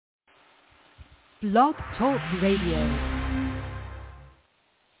Blog Talk Radio.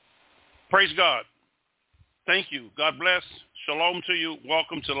 Praise God. Thank you. God bless. Shalom to you.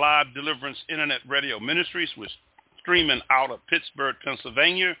 Welcome to Live Deliverance Internet Radio Ministries. We're streaming out of Pittsburgh,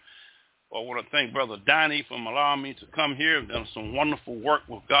 Pennsylvania. I want to thank Brother Donnie for allowing me to come here. We've done some wonderful work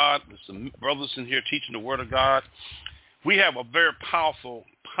with God. There's some brothers in here teaching the Word of God. We have a very powerful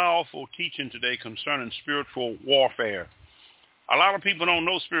teaching today concerning spiritual warfare. A lot of people don't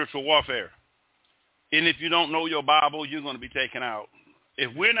know spiritual warfare. And if you don't know your Bible, you're going to be taken out.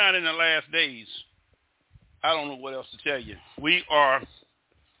 If we're not in the last days, I don't know what else to tell you. We are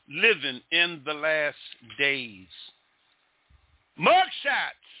living in the last days. Mugshots.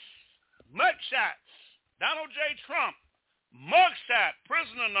 Donald J. Trump. Mugshot.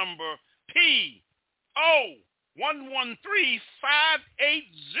 Prisoner number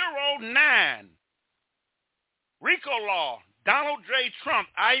P01135809. RICO law. Donald J. Trump.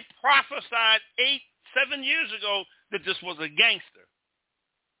 I prophesied 7 years ago that this was a gangster.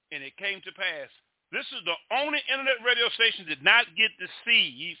 And it came to pass. This is the only internet radio station that did not get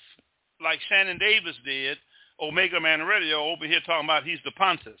deceived like Shannon Davis did, Omega Man Radio, over here talking about he's the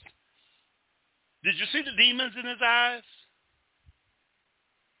Pontiff. Did you see the demons in his eyes?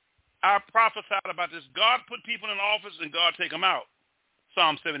 I prophesied about this. God put people in office and God take them out.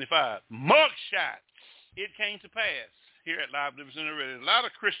 Psalm 75. Mugshots. It came to pass here at Live Deliverance Internet Radio. A lot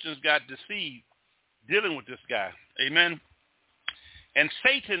of Christians got deceived dealing with this guy. Amen. And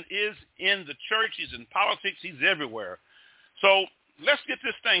Satan is in the church. He's in politics. He's everywhere. So let's get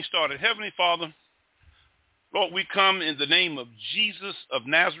this thing started. Heavenly Father, Lord, we come in the name of Jesus of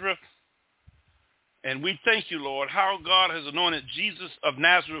Nazareth. And we thank you, Lord, how God has anointed Jesus of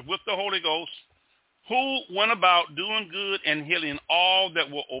Nazareth with the Holy Ghost, who went about doing good and healing all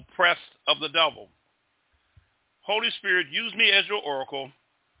that were oppressed of the devil. Holy Spirit, use me as your oracle.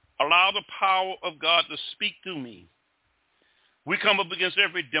 Allow the power of God to speak through me. We come up against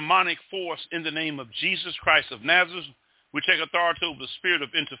every demonic force in the name of Jesus Christ of Nazareth. We take authority over the spirit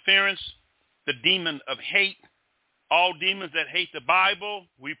of interference, the demon of hate, all demons that hate the Bible.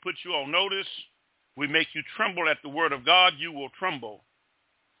 We put you on notice. We make you tremble at the word of God. You will tremble.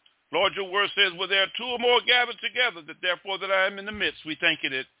 Lord, your word says, well, there are two or more gathered together, that therefore that I am in the midst. We thank you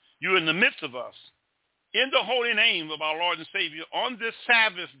that you're in the midst of us. In the holy name of our Lord and Savior, on this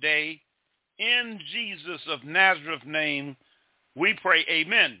Sabbath day, in Jesus of Nazareth name, we pray,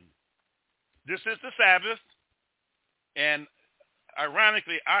 amen. This is the Sabbath, and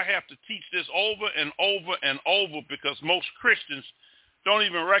ironically, I have to teach this over and over and over because most Christians don't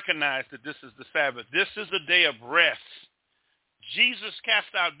even recognize that this is the Sabbath. This is the day of rest. Jesus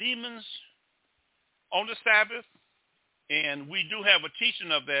cast out demons on the Sabbath, and we do have a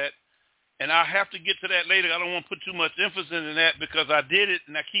teaching of that. And I'll have to get to that later. I don't want to put too much emphasis in that because I did it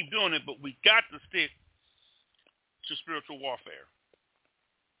and I keep doing it, but we got to stick to spiritual warfare.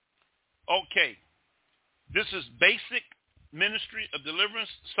 Okay. This is basic ministry of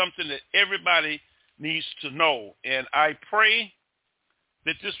deliverance, something that everybody needs to know. And I pray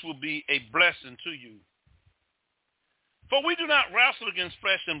that this will be a blessing to you. For we do not wrestle against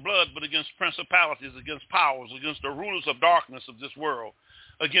flesh and blood, but against principalities, against powers, against the rulers of darkness of this world,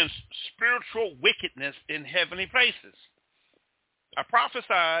 against spiritual wickedness in heavenly places. I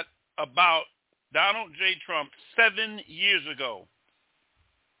prophesied about Donald J. Trump 7 years ago.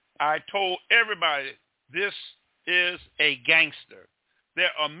 I told everybody this is a gangster.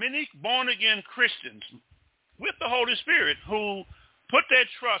 There are many born-again Christians with the Holy Spirit who put their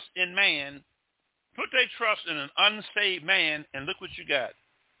trust in man, put their trust in an unsaved man, and look what you got.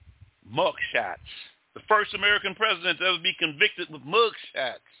 Mugshots. The first American president to ever be convicted with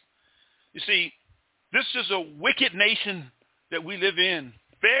mugshots. You see, this is a wicked nation that we live in.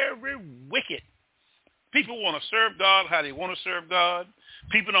 Very wicked. People want to serve God how they want to serve God.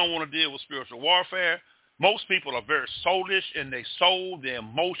 People don't want to deal with spiritual warfare. Most people are very soulish in their soul. Their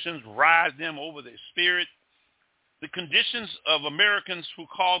emotions rise them over their spirit. The conditions of Americans who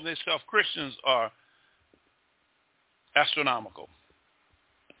call themselves Christians are astronomical.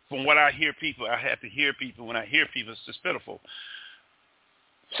 From what I hear people, I have to hear people. When I hear people, it's just pitiful.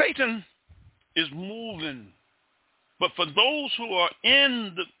 Satan is moving. But for those who are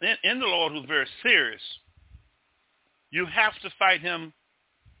in the Lord who's very serious, you have to fight him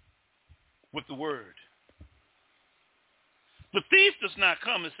with the word. The thief does not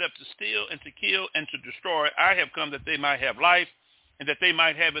come except to steal and to kill and to destroy. I have come that they might have life and that they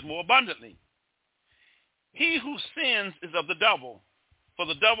might have it more abundantly. He who sins is of the devil, for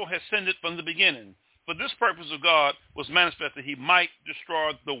the devil has sinned it from the beginning. For this purpose of God was manifest that he might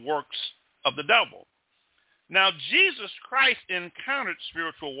destroy the works of the devil. Now, Jesus Christ encountered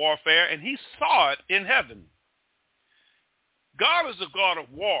spiritual warfare, and he saw it in heaven. God is a God of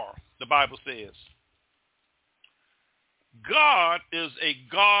war, the Bible says. God is a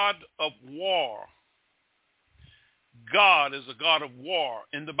God of war. God is a God of war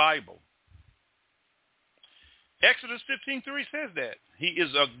in the Bible. Exodus 15:3 says that. He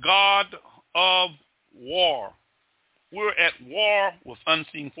is a God of war. We're at war with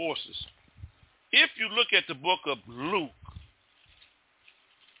unseen forces. If you look at the book of Luke,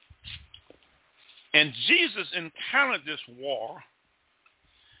 and Jesus encountered this war,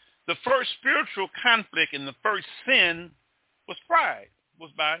 the first spiritual conflict and the first sin was pride,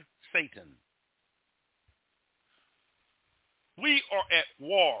 was by Satan. We are at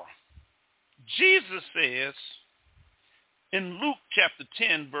war. Jesus says in Luke chapter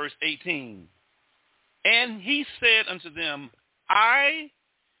 10, verse 18, and he said unto them, I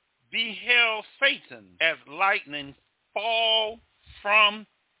beheld Satan as lightning fall from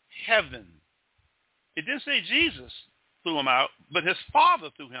heaven. It didn't say Jesus threw him out, but his Father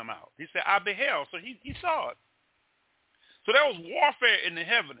threw him out. He said, I beheld. So he saw it. So there was warfare in the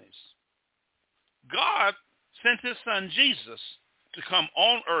heavens. God sent his son Jesus to come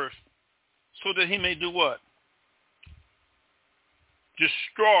on earth so that he may do what?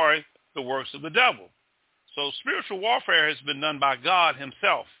 Destroy the works of the devil. So spiritual warfare has been done by God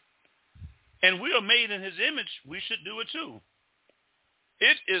himself. And we are made in his image. We should do it too.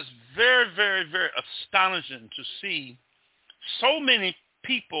 It is very, very, very astonishing to see so many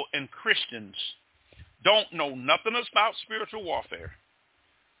people and Christians don't know nothing about spiritual warfare.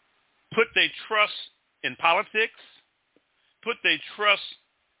 Put their trust in politics. Put their trust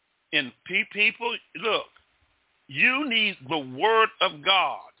in people. Look, you need the word of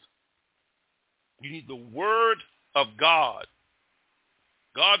God. You need the word of God.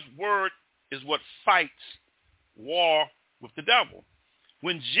 God's word is what fights war with the devil.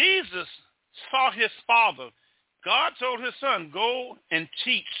 When Jesus saw his Father, God told his son, go and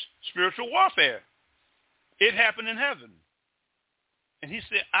teach spiritual warfare. It happened in heaven. And he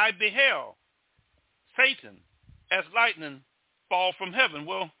said, I beheld Satan as lightning fall from heaven.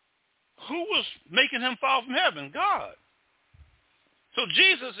 Well, who was making him fall from heaven? God. So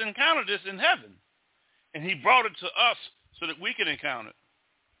Jesus encountered this in heaven, and he brought it to us so that we can encounter it.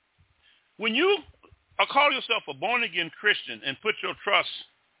 When you call yourself a born-again Christian and put your trust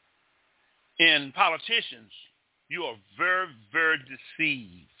in politicians, you are very, very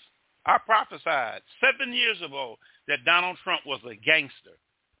deceived. I prophesied 7 years ago that Donald Trump was a gangster.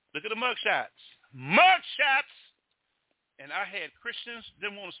 Look at the mugshots. Mugshots! And I had Christians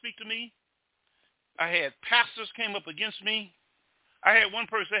didn't want to speak to me. I had pastors came up against me. I had one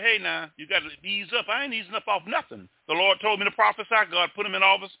person say, hey, now, you got to ease up. I ain't easing up off nothing. The Lord told me to prophesy. God put him in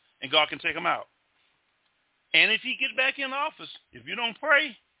office, and God can take him out. And if he get back in office, if you don't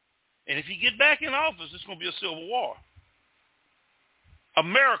pray, and if he get back in office, it's going to be a civil war.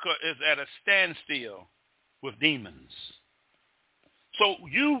 America is at a standstill with demons. So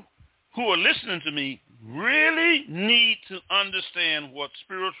you who are listening to me really need to understand what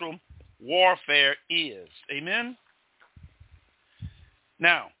spiritual warfare is. Amen?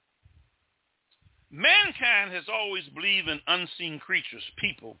 Now, mankind has always believed in unseen creatures,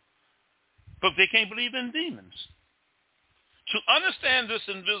 people, but they can't believe in demons. To understand this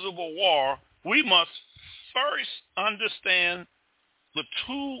invisible war, we must first understand the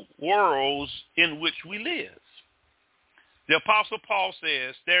two worlds in which we live. The Apostle Paul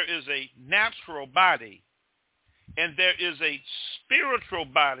says there is a natural body and there is a spiritual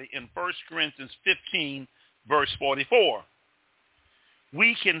body in 1 Corinthians 15, verse 44.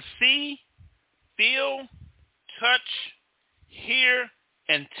 We can see, feel, touch, hear,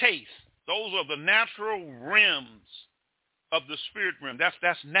 and taste. Those are the natural realms of the spirit realm.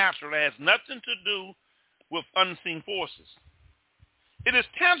 That's natural. It has nothing to do with unseen forces. It is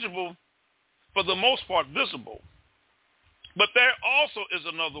tangible, for the most part visible. But there also is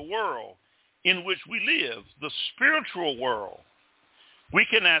another world in which we live, the spiritual world. We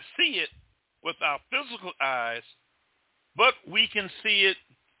cannot see it with our physical eyes, but we can see it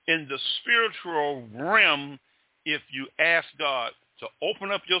in the spiritual realm if you ask God to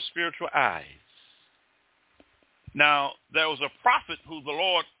open up your spiritual eyes. Now, there was a prophet who the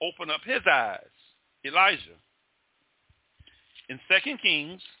Lord opened up his eyes, Elijah. In 2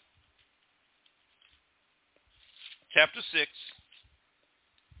 Kings, chapter 6,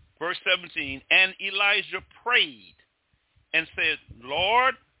 verse 17, and Elijah prayed and said,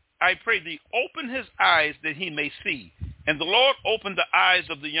 Lord, I pray thee, open his eyes that he may see. And the Lord opened the eyes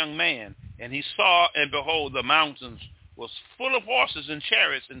of the young man, and he saw, and behold, the mountains was full of horses and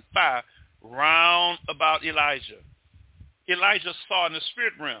chariots and fire round about Elijah. Elijah saw in the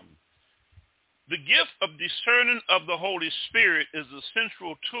spirit realm. The gift of discerning of the Holy Spirit is a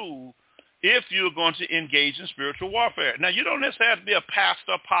central tool if you're going to engage in spiritual warfare. Now, you don't necessarily have to be a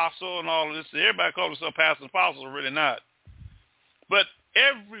pastor, apostle, and all of this. Everybody calls themselves pastor and apostle, really not. But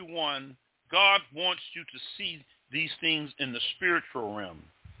everyone, God wants you to see these things in the spiritual realm.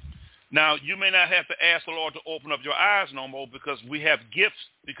 Now, you may not have to ask the Lord to open up your eyes no more because we have gifts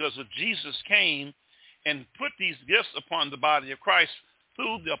because of Jesus came and put these gifts upon the body of Christ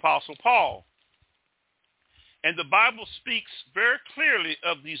through the Apostle Paul. And the Bible speaks very clearly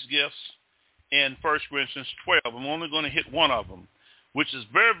of these gifts in 1 Corinthians 12. I'm only going to hit one of them, which is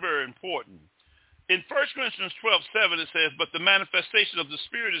very, very important. In 1 Corinthians 12:7, it says, but the manifestation of the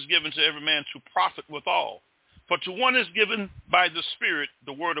Spirit is given to every man to profit withal. For to one is given by the Spirit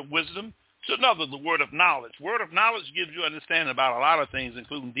the word of wisdom, to another the word of knowledge. Word of knowledge gives you understanding about a lot of things,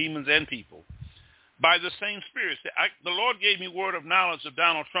 including demons and people. By the same Spirit. The Lord gave me word of knowledge of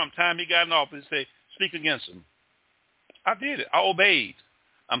Donald Trump. Time he got in office, he said, speak against him. I did it. I obeyed.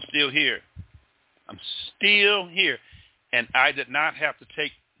 I'm still here. I'm still here. And I did not have to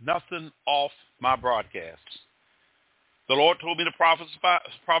take nothing off my broadcasts. The Lord told me to prophesy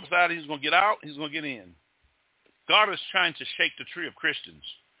that he's going to get out, he's going to get in. God is trying to shake the tree of Christians.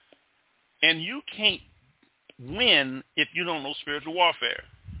 And you can't win if you don't know spiritual warfare.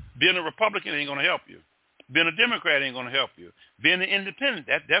 Being a Republican ain't going to help you. Being a Democrat ain't going to help you. Being an independent,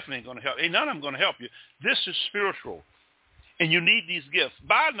 that definitely ain't going to help. Ain't none of them going to help you. This is spiritual. And you need these gifts.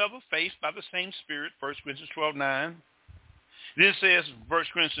 By another faith, by the same Spirit, 1 Corinthians 12:9. This says, 1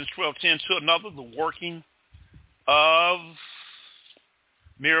 Corinthians 12:10, to another the working of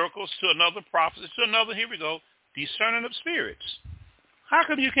miracles, to another prophecy, to another, here we go, discerning of spirits. How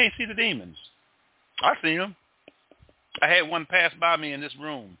come you can't see the demons? I see them. I had one pass by me in this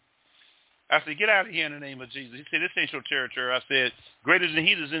room. I said, get out of here in the name of Jesus. He said, this ain't your territory. I said, greater than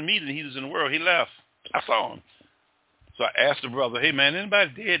he is in me than he is in the world. He left. I saw him. So I asked the brother, hey, man,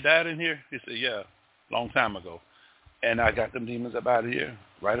 anybody dead died in here? He said, yeah, long time ago. And I got them demons up out of here,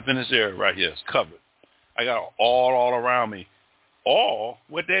 right up in this area right here. It's covered. I got all around me. All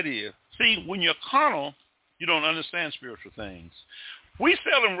what that is. See, when you're carnal, you don't understand spiritual things. We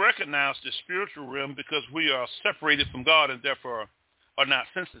seldom recognize the spiritual realm because we are separated from God and therefore are not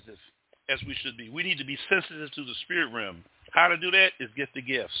sensitive as we should be. We need to be sensitive to the spirit realm. How to do that is get the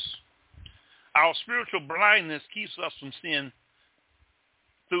gifts. Our spiritual blindness keeps us from seeing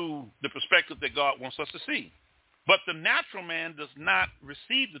through the perspective that God wants us to see. But the natural man does not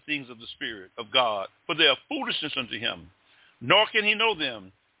receive the things of the Spirit of God, for they are foolishness unto him, nor can he know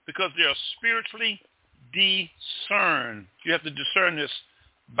them, because they are spiritually discerned. You have to discern this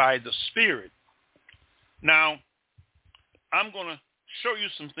by the Spirit. Now, I'm going to show you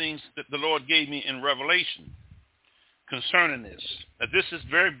some things that the Lord gave me in Revelation concerning this. Now, this is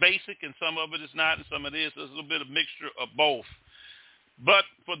very basic, and some of it is not, and some of it is. There's a little bit of mixture of both. But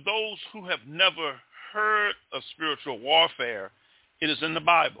for those who have never heard of spiritual warfare, it is in the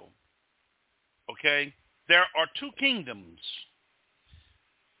Bible. Okay? There are two kingdoms.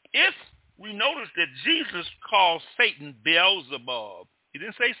 If we notice that Jesus called Satan Beelzebub, he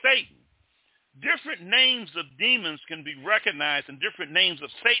didn't say Satan. Different names of demons can be recognized and different names of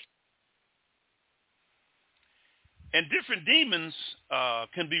Satan. And different demons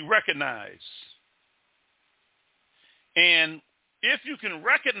can be recognized. And if you can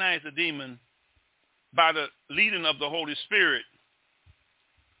recognize a demon by the leading of the Holy Spirit,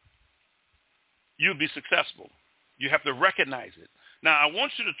 you'll be successful. You have to recognize it. Now, I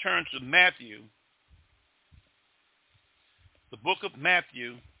want you to turn to Matthew, the book of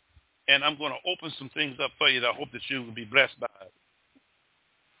Matthew, and I'm going to open some things up for you that I hope that you will be blessed by it.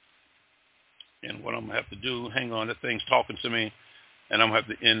 And what I'm going to have to do, hang on, that thing's talking to me, and I'm going to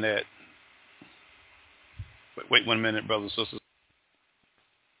have to end that. Wait 1 minute, brothers and sisters.